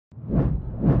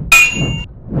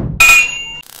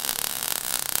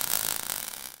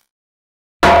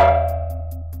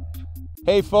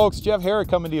Hey folks, Jeff Herrick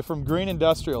coming to you from Green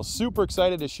Industrial. Super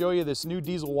excited to show you this new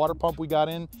diesel water pump we got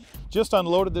in. Just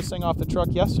unloaded this thing off the truck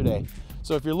yesterday.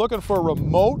 So if you're looking for a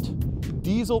remote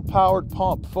diesel powered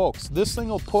pump, folks, this thing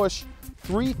will push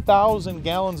 3,000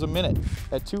 gallons a minute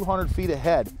at 200 feet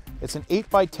ahead. It's an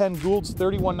 8x10 Goulds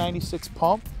 3196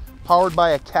 pump powered by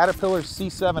a Caterpillar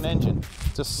C7 engine.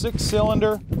 It's a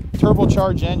 6-cylinder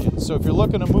turbocharged engine. So if you're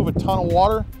looking to move a ton of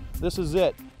water, this is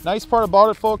it. Nice part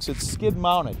about it, folks, it's skid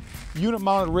mounted. Unit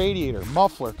mounted radiator,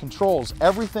 muffler, controls,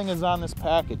 everything is on this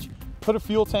package. Put a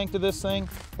fuel tank to this thing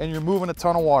and you're moving a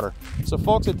ton of water. So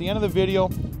folks, at the end of the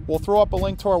video, we'll throw up a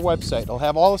link to our website. It'll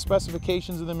have all the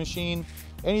specifications of the machine,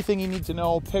 anything you need to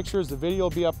know, pictures, the video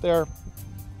will be up there.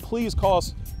 Please call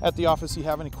us at the office if you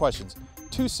have any questions.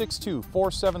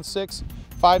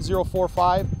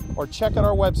 262-476-5045 or check out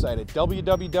our website at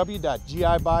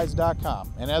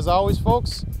www.gibuys.com. And as always,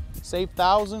 folks, save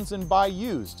thousands and buy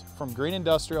used from Green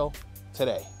Industrial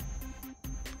today.